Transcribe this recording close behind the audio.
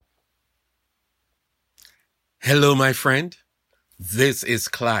Hello, my friend. This is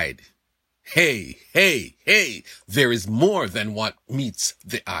Clyde. Hey, hey, hey, there is more than what meets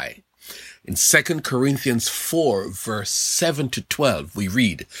the eye. In 2 Corinthians 4, verse 7 to 12, we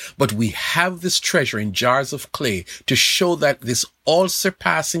read, "But we have this treasure in jars of clay to show that this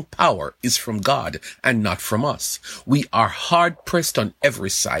all-surpassing power is from God and not from us. We are hard-pressed on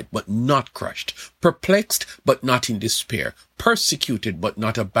every side, but not crushed, perplexed, but not in despair, persecuted, but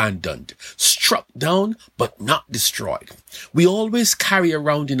not abandoned, struck down, but not destroyed. We always carry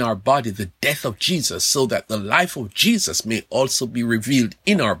around in our body the death of Jesus so that the life of Jesus may also be revealed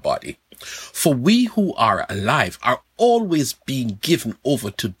in our body. For we who are alive are always being given over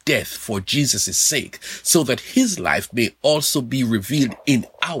to death for Jesus' sake, so that his life may also be revealed in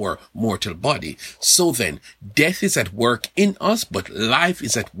our mortal body. So then, death is at work in us, but life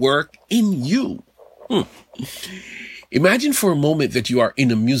is at work in you." Imagine for a moment that you are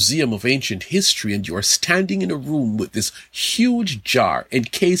in a museum of ancient history and you are standing in a room with this huge jar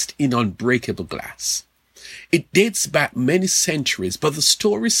encased in unbreakable glass. It dates back many centuries, but the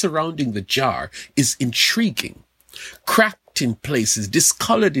story surrounding the jar is intriguing. Cracked in places,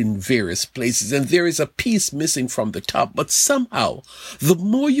 discolored in various places, and there is a piece missing from the top. But somehow, the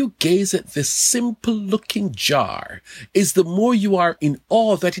more you gaze at this simple-looking jar, is the more you are in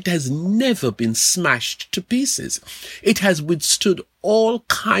awe that it has never been smashed to pieces. It has withstood all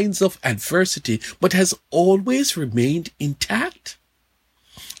kinds of adversity, but has always remained intact.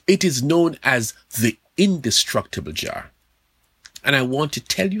 It is known as the indestructible jar. And I want to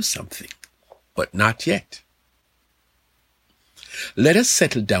tell you something, but not yet. Let us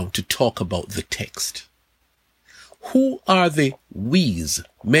settle down to talk about the text. Who are the we's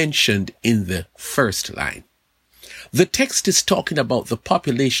mentioned in the first line? The text is talking about the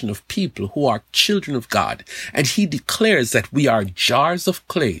population of people who are children of God, and he declares that we are jars of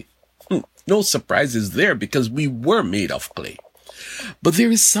clay. No surprises there because we were made of clay. But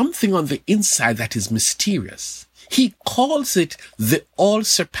there is something on the inside that is mysterious. He calls it the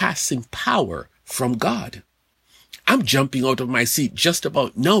all-surpassing power from God. I'm jumping out of my seat just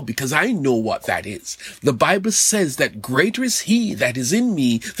about now because I know what that is. The Bible says that greater is he that is in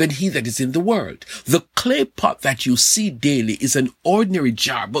me than he that is in the world. The clay pot that you see daily is an ordinary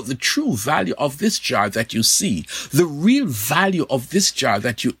jar, but the true value of this jar that you see, the real value of this jar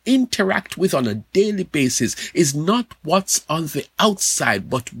that you interact with on a daily basis is not what's on the outside,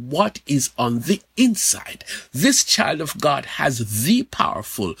 but what is on the inside. This child of God has the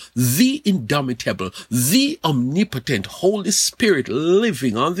powerful, the indomitable, the omnipotent Holy Spirit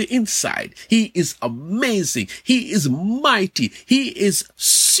living on the inside. He is amazing. He is mighty. He is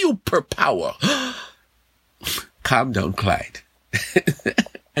superpower. Calm down, Clyde.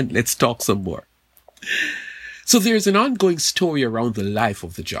 And let's talk some more. So there's an ongoing story around the life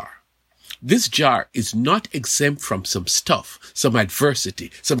of the jar. This jar is not exempt from some stuff, some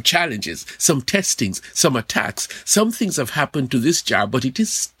adversity, some challenges, some testings, some attacks. Some things have happened to this jar, but it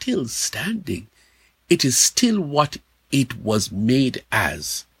is still standing. It is still what it was made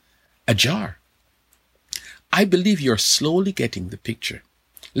as, a jar. I believe you're slowly getting the picture.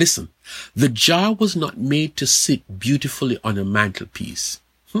 Listen, the jar was not made to sit beautifully on a mantelpiece.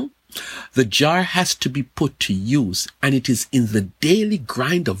 The jar has to be put to use, and it is in the daily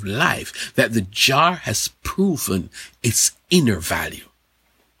grind of life that the jar has proven its inner value.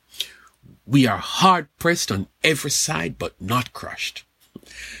 We are hard-pressed on every side, but not crushed.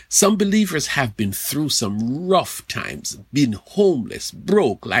 Some believers have been through some rough times, been homeless,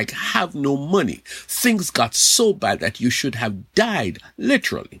 broke, like have no money. Things got so bad that you should have died,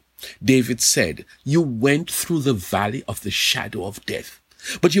 literally. David said, "You went through the valley of the shadow of death."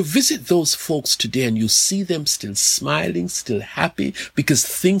 But you visit those folks today and you see them still smiling, still happy, because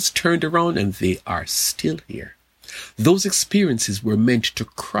things turned around and they are still here. Those experiences were meant to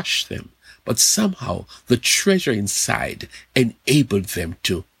crush them, but somehow the treasure inside enabled them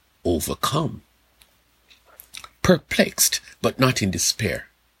to overcome. Perplexed, but not in despair.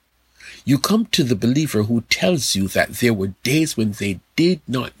 You come to the believer who tells you that there were days when they did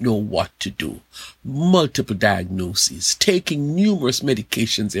not know what to do. Multiple diagnoses, taking numerous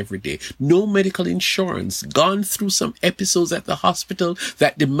medications every day, no medical insurance, gone through some episodes at the hospital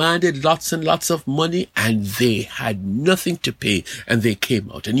that demanded lots and lots of money, and they had nothing to pay, and they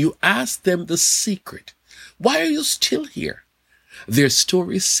came out. And you ask them the secret. Why are you still here? Their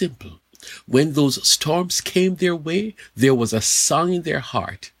story is simple. When those storms came their way, there was a song in their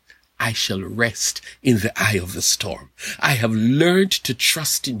heart. I shall rest in the eye of the storm. I have learned to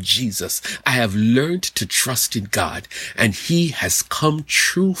trust in Jesus. I have learned to trust in God, and he has come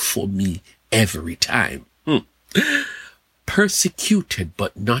true for me every time. Persecuted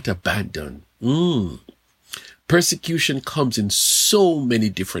but not abandoned. Persecution comes in so many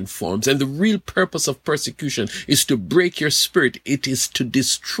different forms, and the real purpose of persecution is to break your spirit. It is to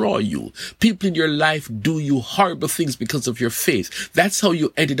destroy you. People in your life do you horrible things because of your faith. That's how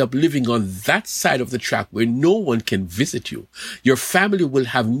you ended up living on that side of the track where no one can visit you. Your family will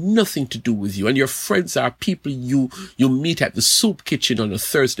have nothing to do with you, and your friends are people you meet at the soup kitchen on a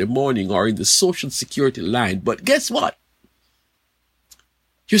Thursday morning or in the social security line. But guess what?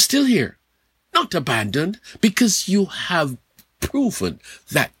 You're still here. Not abandoned, because you have proven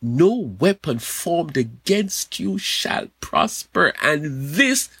that no weapon formed against you shall prosper, and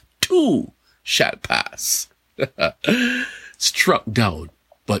this too shall pass. Struck down,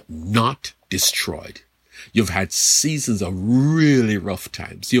 but not destroyed. You've had seasons of really rough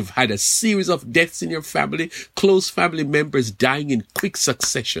times. You've had a series of deaths in your family, close family members dying in quick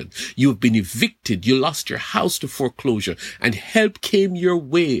succession. You've been evicted. You lost your house to foreclosure, and help came your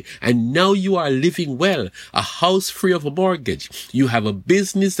way. And now you are living well, a house free of a mortgage. You have a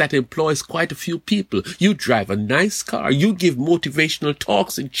business that employs quite a few people. You drive a nice car. You give motivational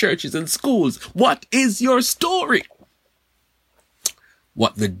talks in churches and schools. What is your story?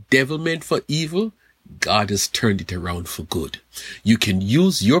 What the devil meant for evil, God has turned it around for good. You can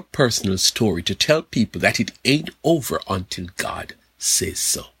use your personal story to tell people that it ain't over until God says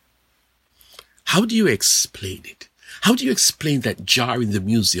so. How do you explain it? How do you explain that jar in the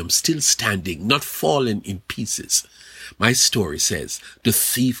museum still standing, not fallen in pieces? My story says, the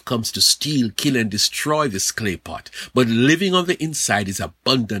thief comes to steal, kill, and destroy this clay pot. But living on the inside is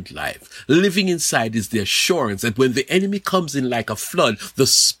abundant life. Living inside is the assurance that when the enemy comes in like a flood, the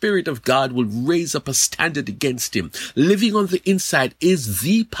Spirit of God will raise up a standard against him. Living on the inside is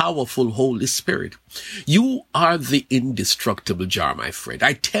the powerful Holy Spirit. You are the indestructible jar, my friend.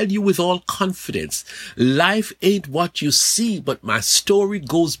 I tell you with all confidence, life ain't what you see, but my story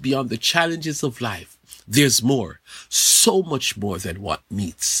goes beyond the challenges of life. There's more, so much more than what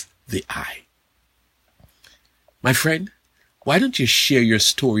meets the eye. My friend, why don't you share your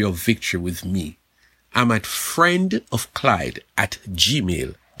story of victory with me? I'm at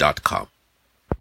friendofclyde@gmail.com.